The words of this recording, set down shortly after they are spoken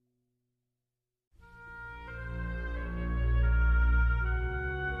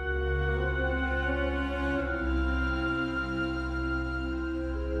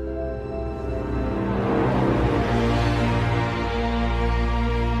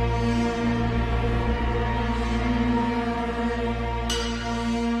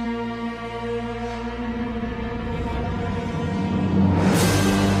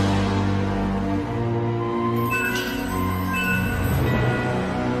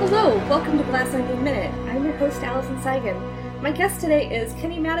Hello, welcome to Glass Onion Minute. I'm your host, Allison Seigan. My guest today is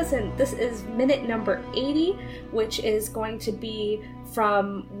Kenny Madison. This is minute number 80, which is going to be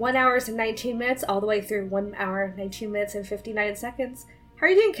from 1 hour and 19 minutes all the way through 1 hour, 19 minutes, and 59 seconds. How are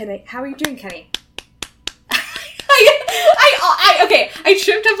you doing, Kenny? Okay, I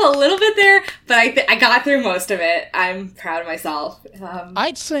tripped up a little bit there, but I got through most of it. I'm proud of myself.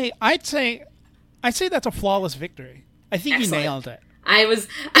 I'd say that's a flawless victory. I think Excellent. You nailed it. I was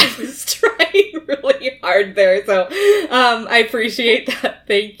trying really hard there, so I appreciate that.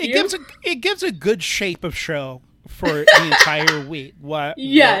 Thank you. It gives a good shape of show for the entire week. What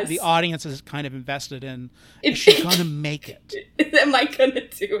the audience is kind of invested in. Is she gonna make it? Am I gonna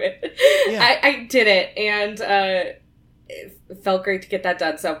do it? Yeah. I did it, and it felt great to get that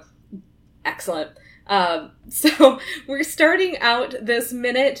done. So excellent. So we're starting out this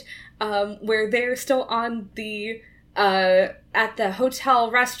minute where they're still on the at the hotel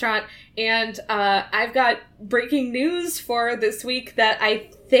restaurant, and I've got breaking news for this week that I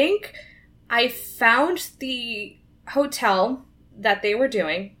think I found the hotel that they were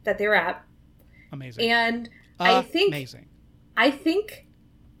at. Amazing. And amazing. I think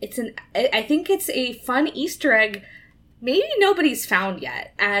it's a fun Easter egg maybe nobody's found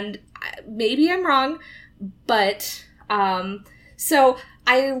yet, and maybe I'm wrong, but so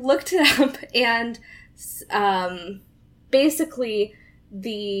I looked it up, and basically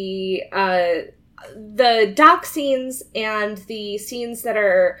the dock scenes and the scenes that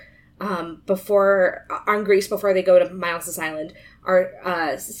are before on Greece before they go to Miles' Island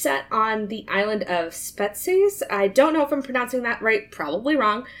are set on the island of Spetses. I don't know if I'm pronouncing that right, probably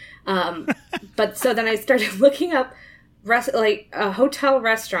wrong. But so then I started looking up hotel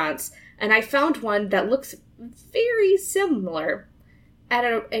restaurants, and I found one that looks very similar at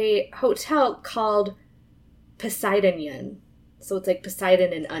a hotel called Poseidon. So it's like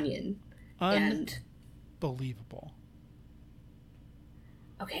Poseidon and onion. Unbelievable.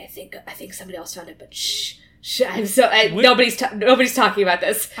 Okay, I think somebody else found it, but shh. Nobody's talking about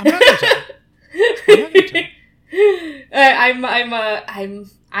this. I'm not gonna tell.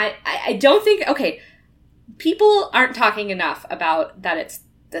 I don't think. Okay, people aren't talking enough about that. It's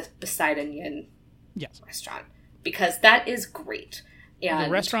the Poseidon restaurant, because that is great. And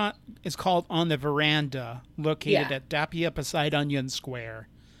the restaurant is called On the Veranda, located at Dapia Poseidon Square.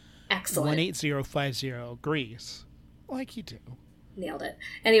 Excellent. 18050, Greece. Like you do. Nailed it.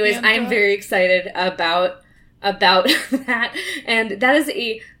 Anyways, I'm very excited about that, and that is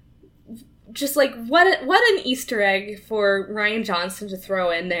what an Easter egg for Rian Johnson to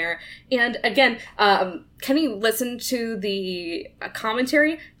throw in there. And again, Kenny listened to the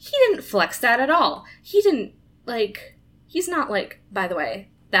commentary. He didn't flex that at all. He didn't he's not by the way,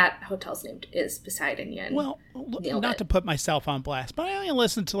 that hotel's name is Poseidon. Well, not to put myself on blast, but I only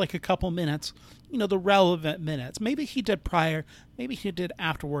listened to a couple minutes, the relevant minutes. Maybe he did prior, maybe he did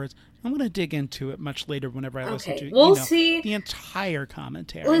afterwards. I'm going to dig into it much later whenever I listen to see the entire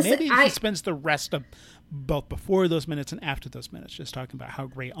commentary. Maybe he spends the rest of both before those minutes and after those minutes just talking about how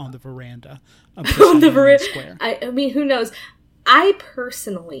great On the Veranda of Poseidon Square. I mean, who knows? I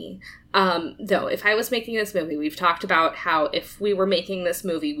personally, though, if I was making this movie, we've talked about how if we were making this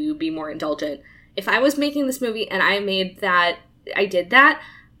movie, we would be more indulgent. If I was making this movie and I did that,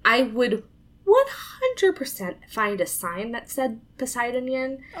 I would 100% find a sign that said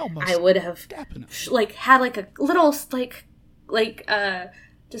Poseidon. Almost I would have definitely had a little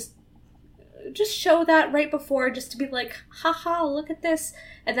just show that right before, just to be like, haha, look at this.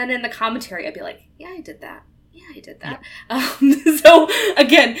 And then in the commentary, I'd be like, yeah, I did that. Yeah. So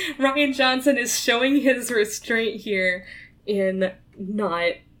again, Rian Johnson is showing his restraint here in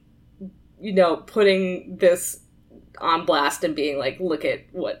not, putting this on blast and being like, look at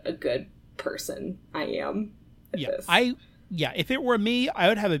what a good person I am at this. If it were me, I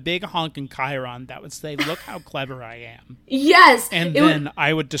would have a big honking chyron that would say, look how clever I am. Yes. And then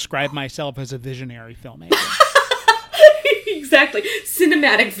I would describe myself as a visionary filmmaker. Exactly.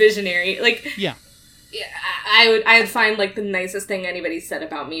 Cinematic visionary. Yeah. Yeah, I would find the nicest thing anybody said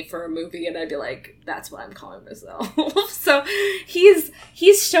about me for a movie, and I'd be like, that's what I'm calling myself. So he's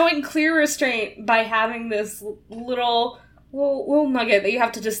showing clear restraint by having this little nugget that you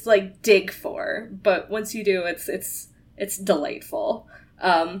have to just dig for. But once you do, it's delightful.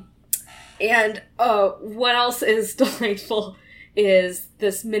 And what else is delightful is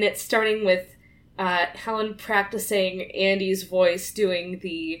this minute starting with Helen practicing Andy's voice doing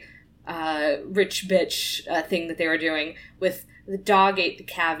the rich bitch thing that they were doing with the dog ate the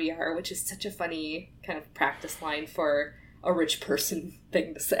caviar, which is such a funny kind of practice line for a rich person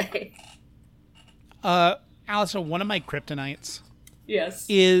thing to say. Allison, one of my kryptonites Yes.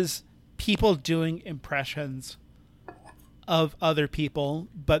 is people doing impressions of other people,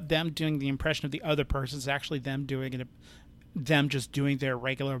 but them doing the impression of the other person is actually them doing it, them just doing their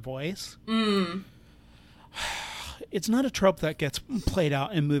regular voice. It's not a trope that gets played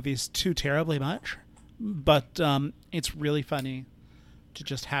out in movies too terribly much, but it's really funny to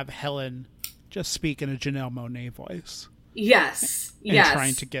just have Helen just speak in a Janelle Monáe voice. Yes. And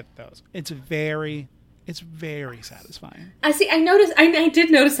trying to get those. It's very satisfying. I noticed, I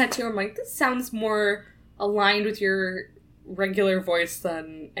did notice that too. I'm like, this sounds more aligned with your regular voice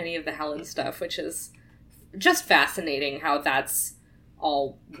than any of the Helen stuff, which is just fascinating how that's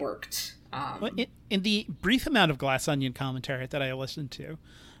all worked. In the brief amount of Glass Onion commentary that I listened to,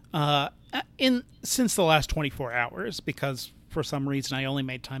 since the last 24 hours, because for some reason I only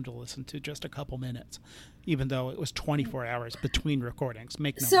made time to listen to just a couple minutes, even though it was 24 hours between recordings.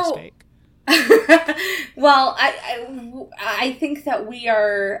 Make no mistake. Well, I think that we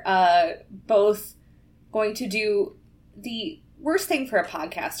are both going to do the worst thing for a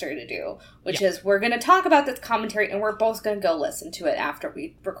podcaster to do, which is we're going to talk about this commentary and we're both going to go listen to it after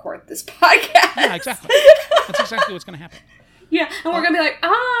we record this podcast. Yeah, exactly. That's exactly what's going to happen. Yeah, and we're going to be like,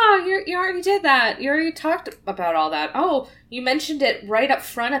 you already did that. You already talked about all that. Oh, you mentioned it right up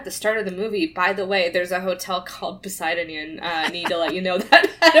front at the start of the movie. By the way, there's a hotel called Poseidonian. I need to let you know that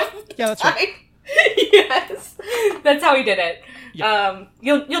ahead of Yeah, that's right. Yes, that's how we did it. Yeah.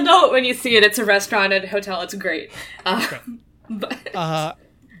 You'll know it when you see it. It's a restaurant and a hotel. It's great. But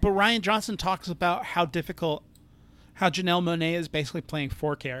Rian Johnson talks about how Janelle Monáe is basically playing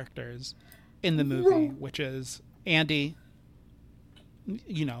four characters in the movie, which is Andy,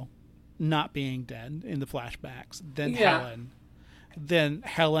 not being dead in the flashbacks, then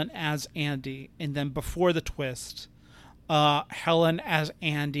Helen as Andy, and then before the twist, Helen as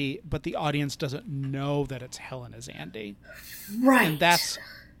Andy, but the audience doesn't know that it's Helen as Andy. Right. And that's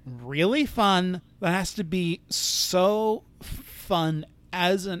really fun. That has to be so fun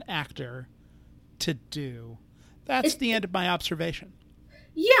as an actor to do. That's the end of my observation.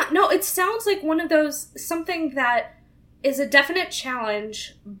 Yeah, no, it sounds like something that is a definite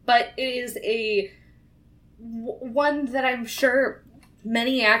challenge, but it is one that I'm sure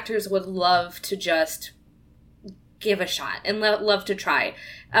many actors would love to just give a shot and love to try.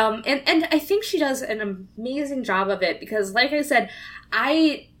 And I think she does an amazing job of it because, like I said,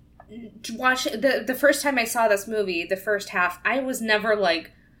 I watched the first time I saw this movie, the first half, I was never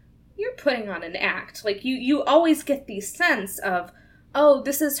like, you're putting on an act. Like, you always get the sense of, oh,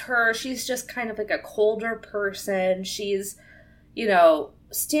 this is her. She's just kind of like a colder person. She's,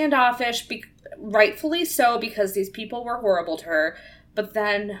 standoffish, rightfully so, because these people were horrible to her. But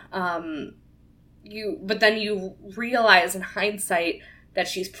then, you realize in hindsight that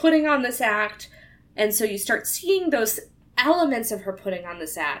she's putting on this act, and so you start seeing those elements of her putting on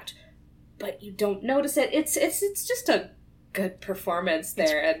this act, but you don't notice it. It's just a good performance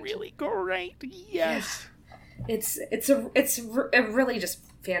there. It's really great. Yes. It's really just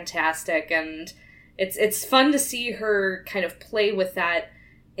fantastic, and it's fun to see her kind of play with that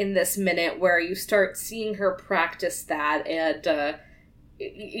in this minute where you start seeing her practice that, and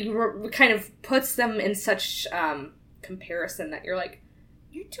you kind of puts them in such comparison that you're like,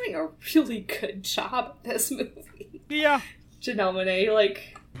 you're doing a really good job at this movie. Yeah. Janelle Monáe,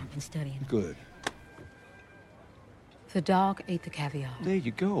 like... I've been studying. Good. The dog ate the caviar. There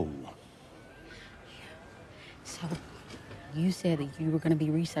you go. So, you said that you were going to be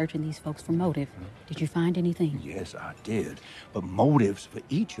researching these folks for motive. Did you find anything? Yes, I did. But motives for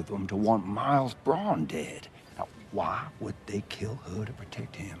each of them to want Miles Braun dead. Now, why would they kill her to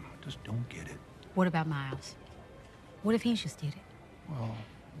protect him? Just don't get it. What about Miles? What if he just did it? Well,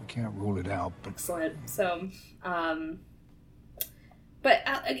 we can't rule it out, but... Excellent. So, but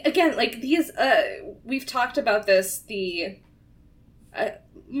again, like these, we've talked about this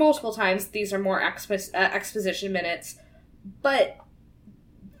multiple times. These are more exposition minutes, but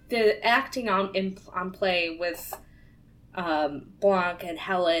the acting on play with Blanc and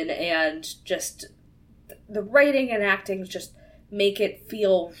Helen, and just the writing and acting just make it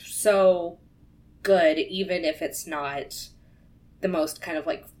feel so good, even if it's not the most kind of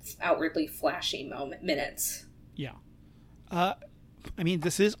like outwardly flashy minutes. Yeah.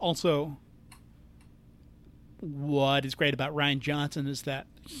 This is also what is great about Rian Johnson is that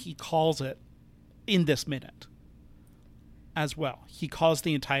he calls it in this minute as well. He calls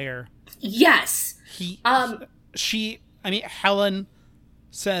the entire... Yes! Helen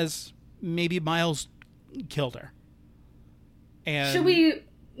says maybe Miles killed her. And should we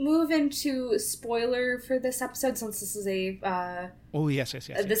move into spoiler for this episode, since this is a... yes.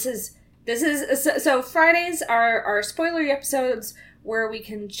 This is so Fridays are spoilery episodes where we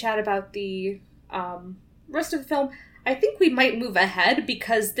can chat about the rest of the film, I think we might move ahead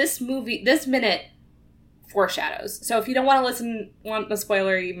because this minute foreshadows. So if you don't want the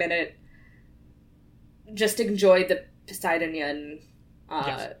spoilery minute, just enjoy the Poseidonian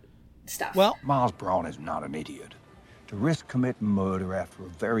stuff. Well, Miles Braun is not an idiot. To risk committing murder after a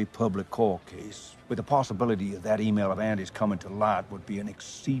very public court case, with the possibility of that email of Andy's coming to light, would be an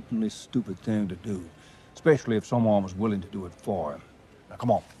exceedingly stupid thing to do, especially if someone was willing to do it for him. Now,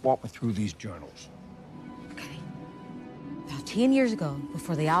 come on, walk me through these journals. Okay. About 10 years ago,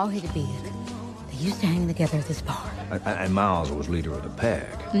 before they all hit it big, they used to hang together at this bar. And Miles was leader of the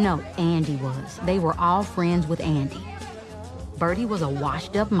pack. No, Andy was. They were all friends with Andy. Bertie was a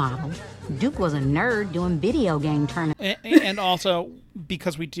washed-up model. Duke was a nerd doing video game tournaments. And also,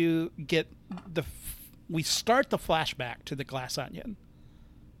 because we do get we start the flashback to the Glass Onion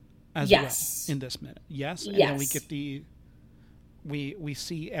as well in this minute. Yes? And then we get we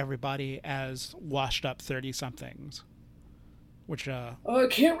see everybody as washed-up 30-somethings. Which, I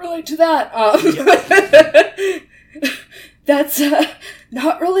can't relate to that. That's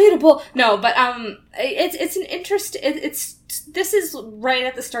not relatable. No, but it's an interest. This is right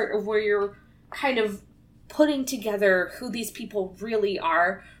at the start of where you're kind of putting together who these people really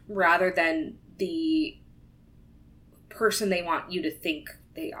are, rather than the person they want you to think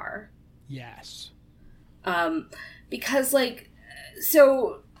they are. Yes. Because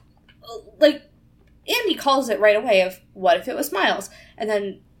Andy calls it right away of, what if it was Miles? And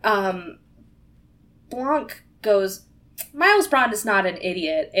then Blanc goes, Miles Braun is not an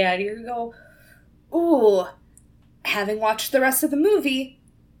idiot. And you go, ooh, having watched the rest of the movie,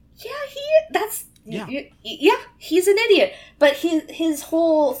 he's an idiot. But his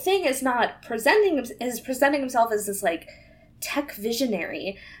whole thing is not presenting himself as this, like, tech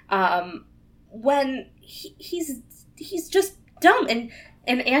visionary, when he's just dumb. And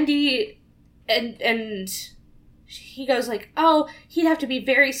Andy... And he goes like, oh, he'd have to be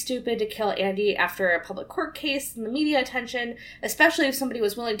very stupid to kill Andy after a public court case and the media attention, especially if somebody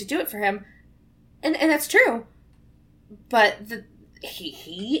was willing to do it for him. And that's true. But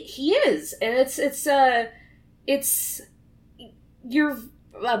he is. And it's you're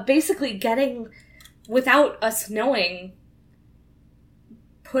basically getting, without us knowing,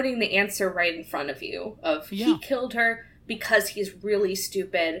 putting the answer right in front of you of he killed her because he's really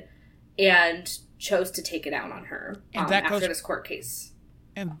stupid and chose to take it out on her after this court case.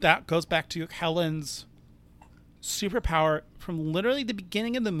 And that goes back to Helen's superpower from literally the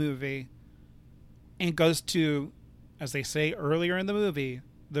beginning of the movie, and goes to, as they say earlier in the movie,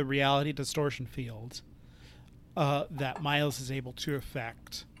 the reality distortion field that Miles is able to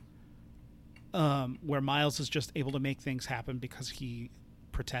affect, where Miles is just able to make things happen because he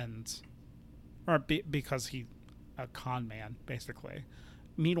pretends, or because he's a con man, basically.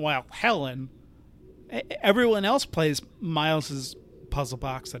 Meanwhile, Helen, everyone else plays Miles's puzzle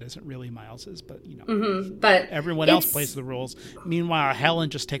box that isn't really Miles's, but but everyone else plays the rules. Meanwhile, Helen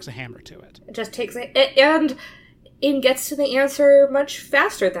just takes a hammer to it. Just takes it, and gets to the answer much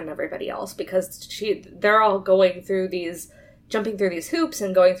faster than everybody else, because they're all jumping through these hoops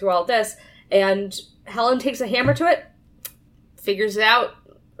and going through all this, and Helen takes a hammer to it, figures it out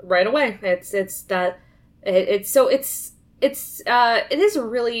right away. It is a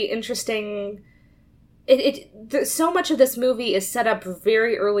really interesting. So much of this movie is set up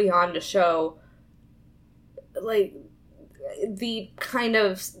very early on to show, like, the kind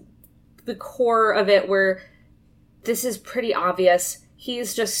of the core of it, where this is pretty obvious.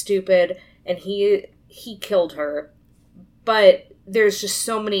 He's just stupid, and he killed her. But there's just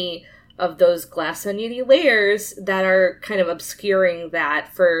so many of those glass oniony layers that are kind of obscuring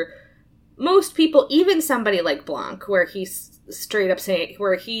that for most people, even somebody like Blanc, where he's straight up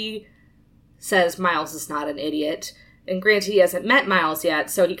where he says Miles is not an idiot. And granted, he hasn't met Miles yet,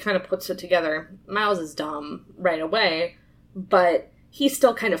 so he kind of puts it together. Miles is dumb right away, but he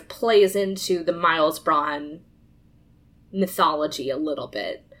still kind of plays into the Miles Braun mythology a little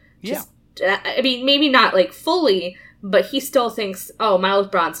bit. I mean, maybe not like fully, but he still thinks, oh, Miles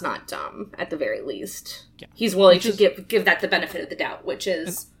Braun's not dumb, at the very least. Yeah. He's willing to give that the benefit of the doubt, which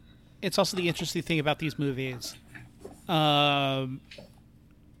is... It's also the interesting thing about these movies. The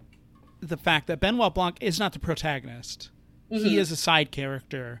fact that Benoit Blanc is not the protagonist. Mm-hmm. He is a side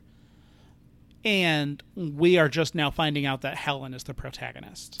character. And we are just now finding out that Helen is the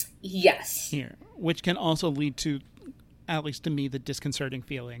protagonist. Yes. Here. Which can also lead to, at least to me, the disconcerting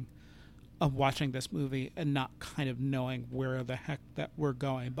feeling of watching this movie and not kind of knowing where the heck that we're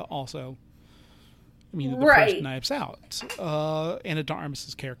going. But also, I mean, the first Knives Out. Anna de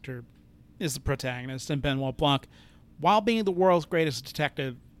Armas's character is the protagonist, and Benoit Blanc while being the world's greatest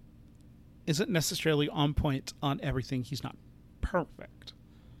detective, isn't necessarily on point on everything. He's not perfect.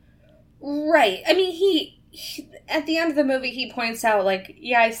 Right. I mean, he at the end of the movie, he points out, like,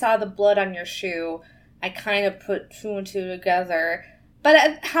 yeah, I saw the blood on your shoe. I kind of put two and two together.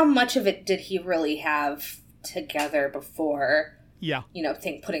 But how much of it did he really have together before? Yeah. You know,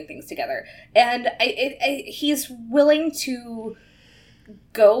 putting things together. And he's willing to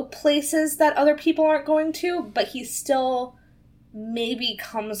go places that other people aren't going to, but he still maybe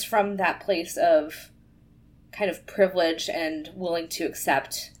comes from that place of kind of privilege and willing to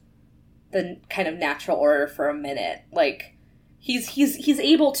accept the kind of natural order for a minute. Like, he's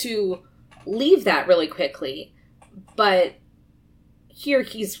able to leave that really quickly, but here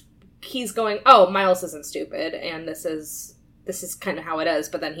he's going, oh, Miles isn't stupid, and this is kind of how it is.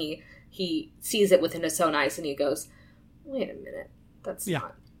 But then he sees it within his own eyes, and he goes, wait a minute, that's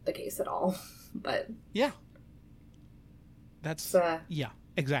not the case at all. But yeah, that's yeah,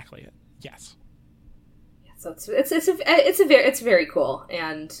 exactly it. Yes. Yeah, so it's very cool,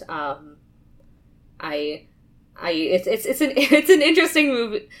 and it's an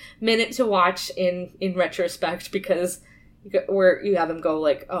interesting minute to watch in retrospect, because you have him go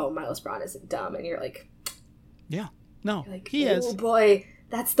like, oh, Miles Bron isn't dumb, and you're like, yeah, no, like, he is. Oh boy,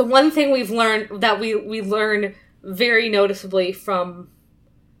 that's the one thing we've learned, that we learn very noticeably from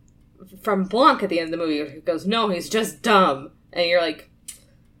Blanc at the end of the movie. He goes, no, he's just dumb, and you're like,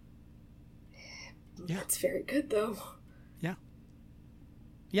 yeah, that's very good though.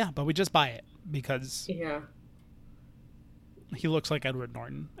 Yeah, but we just buy it because yeah, he looks like Edward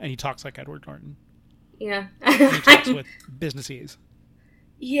Norton and he talks like Edward Norton. Yeah, and he talks with business ease.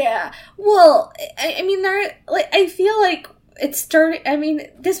 Yeah, well, I mean, I feel like it started. I mean,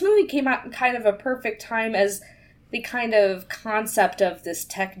 this movie came out in kind of a perfect time, as the kind of concept of this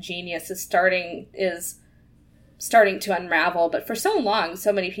tech genius is starting to unravel. But for so long,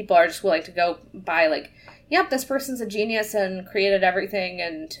 so many people are just willing to go by, like, yep, this person's a genius and created everything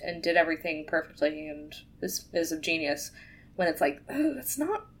and did everything perfectly and is a genius. When it's like, oh, that's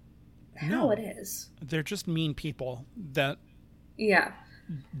not how it is. They're just mean people that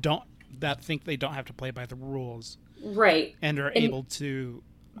think they don't have to play by the rules, right? And are able to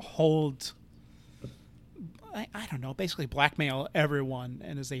hold, I don't know, basically blackmail everyone,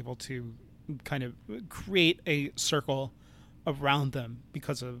 and is able to kind of create a circle around them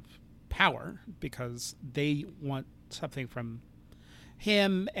because of power, because they want something from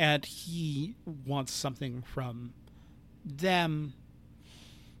him and he wants something from them,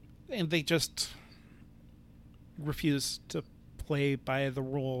 and they just refuse to play by the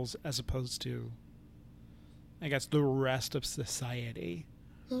rules, as opposed to, I guess, the rest of society.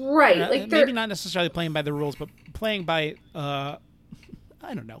 Right. Like, maybe not necessarily playing by the rules, but playing by, I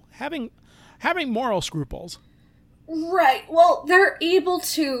don't know, having moral scruples. Right. Well, they're able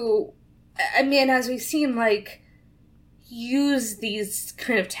to, I mean, as we've seen, like, use these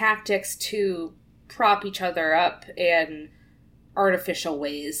kind of tactics to prop each other up in artificial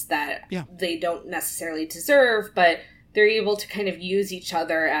ways that they don't necessarily deserve, but they're able to kind of use each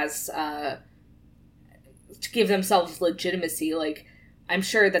other as to give themselves legitimacy. Like, I'm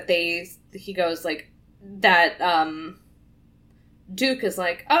sure that he goes like that. Duke is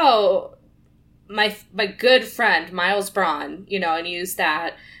like, oh, my good friend Miles Bron, you know, and use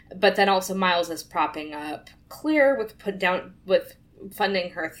that. But then also Miles is propping up Clear with funding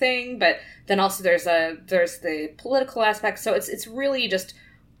her thing, but then also there's the political aspect. So it's really just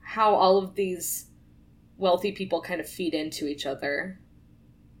how all of these wealthy people kind of feed into each other.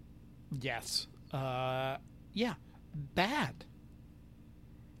 Yes. Yeah. Bad.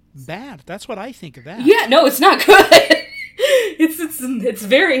 That's what I think of that. Yeah, no, it's not good. It's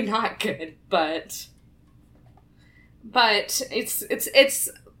very not good, but it's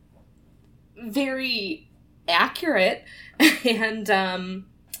very accurate, and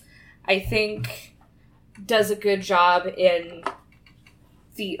I think does a good job in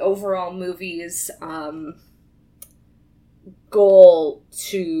the overall movie's goal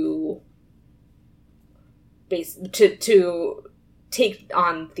to take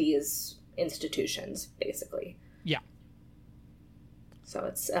on these institutions, basically. Yeah. So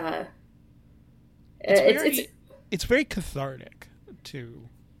it's very cathartic to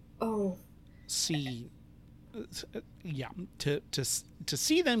see, to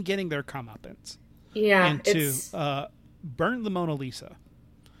see them getting their comeuppance. Yeah, and to burn the Mona Lisa.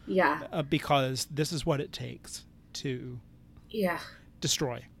 Yeah, because this is what it takes to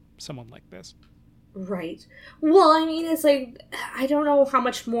destroy someone like this. Right. Well, I mean, it's like, I don't know how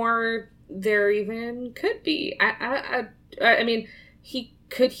much more there even could be. I mean,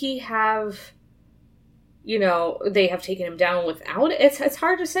 could he have you know, they have taken him down without it. It's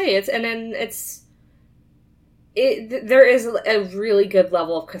hard to say. There is a really good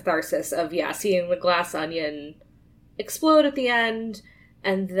level of catharsis of, seeing the glass onion explode at the end,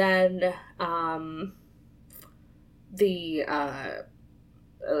 and then the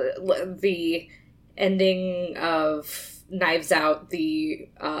ending of Knives Out, the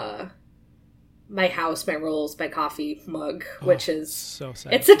My House, My Rules, My Coffee mug, which is so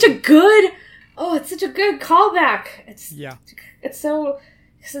sad. It's such a good callback. It's so,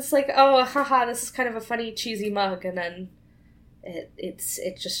 because it's like, oh, haha, this is kind of a funny, cheesy mug, and then it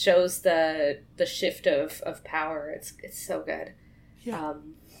just shows the shift of power. It's so good. Yeah.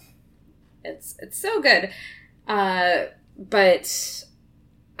 It's so good. But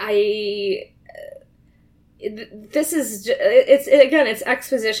this is it's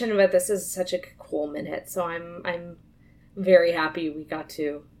exposition, but this is such a cool minute. So I'm very happy we got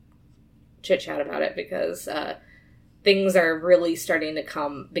to chit chat about it, because things are really starting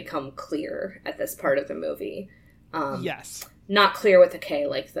to become clear at this part of the movie. Yes. Not clear with a K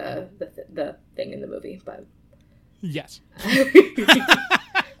like the thing in the movie, but yes.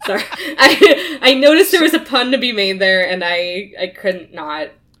 Sorry, I noticed there was a pun to be made there, and I couldn't not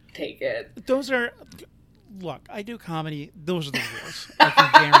take it. Look, I do comedy. Those are the rules. I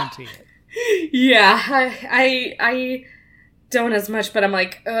can guarantee it. Yeah, I don't as much, but I'm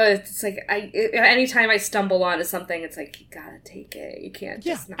like, it's like anytime I stumble onto something, it's like, you gotta take it. You can't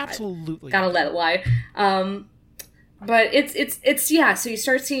just not. Absolutely. Gotta let it lie. But it's so you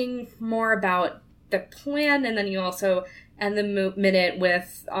start seeing more about the plan, and then you also end the minute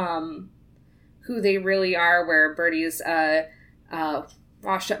with who they really are, where Birdie's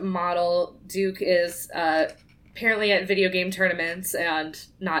washed up model, Duke is apparently at video game tournaments and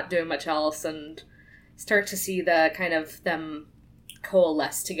not doing much else, and start to see the kind of them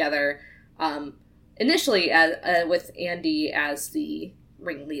coalesce together, initially with Andy as the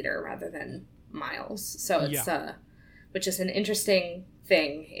ringleader rather than Miles. So it's which is an interesting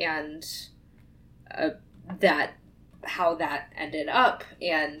thing, and how that ended up,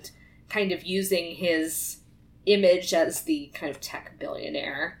 and kind of using his image as the kind of tech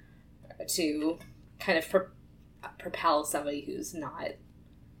billionaire to kind of propel somebody who's not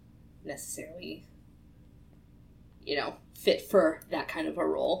necessarily, fit for that kind of a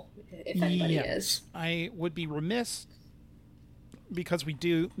role, if anybody is. I would be remiss, because we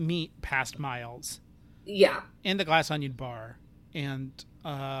do meet past Miles. Yeah. In the Glass Onion bar. And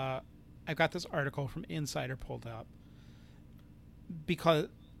I've got this article from Insider pulled up. Because,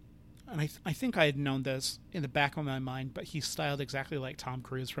 and I think I had known this in the back of my mind, but he's styled exactly like Tom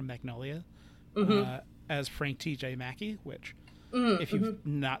Cruise from Magnolia, as Frank T.J. Mackey, which, if you've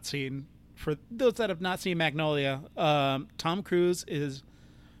not seen, for those that have not seen Magnolia, Tom Cruise is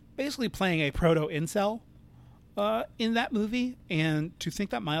basically playing a proto-incel in that movie, and to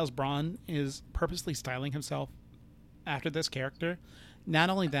think that Miles Braun is purposely styling himself after this character, not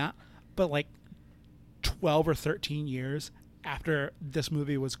only that, but like 12 or 13 years after this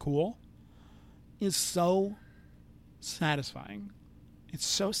movie was cool, is so satisfying. It's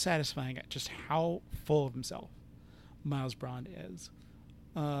so satisfying at just how full of himself Miles Braun is.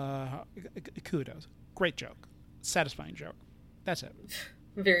 Kudos. Great joke. Satisfying joke. That's it.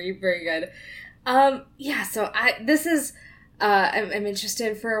 Very, very good. So this is I'm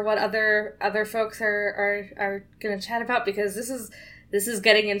interested for what other folks are going to chat about, because this is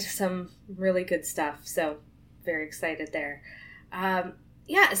getting into some really good stuff. So very excited there.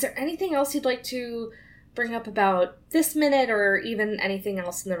 Is there anything else you'd like to bring up about this minute, or even anything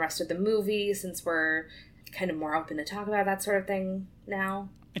else in the rest of the movie, since we're kind of more open to talk about that sort of thing now?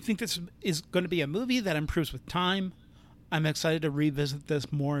 I think this is going to be a movie that improves with time. I'm excited to revisit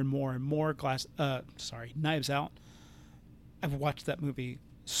this more and more and more. Knives Out. I've watched that movie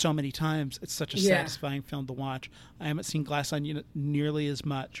so many times. It's such a satisfying film to watch. I haven't seen Glass Onion nearly as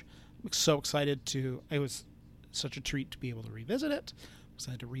much. I'm so excited it was such a treat to be able to revisit it. I'm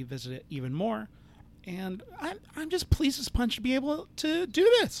excited to revisit it even more. And I'm just pleased as punch to be able to do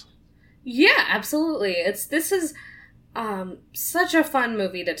this. Yeah, absolutely. This is such a fun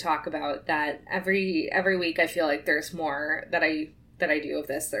movie to talk about, that every week I feel like there's more that I do of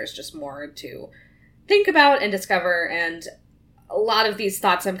this. There's just more to think about and discover, and a lot of these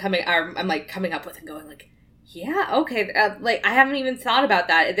thoughts I'm coming up with and going like, yeah, okay, like I haven't even thought about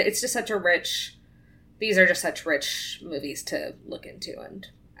that. It's just these are just such rich movies to look into, and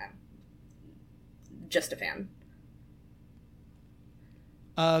just a fan.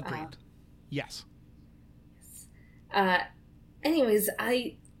 Agreed. Yes. Anyways,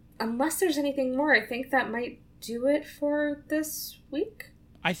 unless there's anything more, I think that might do it for this week.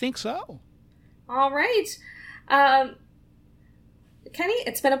 I think so. All right. Kenny,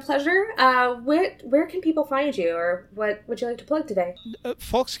 it's been a pleasure. Where can people find you, or what would you like to plug today?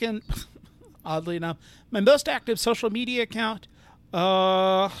 Folks can, oddly enough, my most active social media account,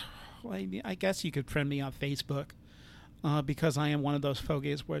 I guess you could friend me on Facebook, because I am one of those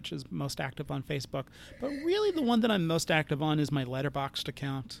fogies which is most active on Facebook. But really the one that I'm most active on is my Letterboxd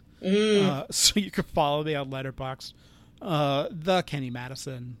account. So you can follow me on Letterboxd, the Kenny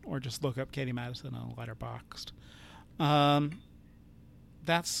Madison, or just look up Kenny Madison on Letterboxd.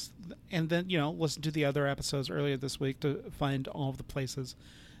 And then, listen to the other episodes earlier this week to find all of the places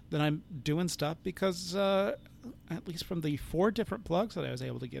that I'm doing stuff, because at least from the 4 different plugs that I was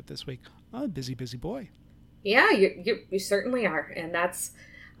able to get this week, I'm a busy boy. Yeah, you certainly are, and that's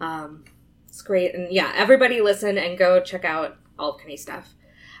it's great. And yeah, everybody listen and go check out all of Kenny's stuff.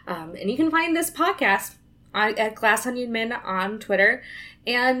 And you can find this podcast at Glass Onion Min on Twitter.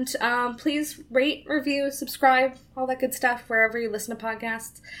 And please rate, review, subscribe, all that good stuff wherever you listen to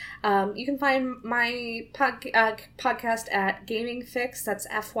podcasts. You can find my podcast at Gaming Fix, that's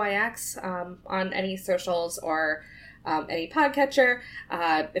FYX, on any socials or any podcatcher.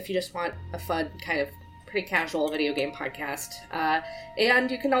 If you just want a fun, kind of pretty casual video game podcast. And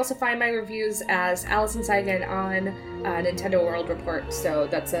you can also find my reviews as Allison Saigon on Nintendo World Report. So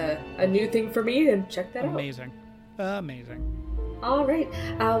that's a new thing for me, and check that out. Amazing. All right.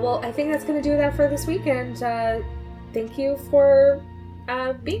 Well, I think that's going to do that for this week, and thank you for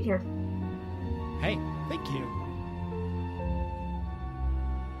being here. Hey, thank you.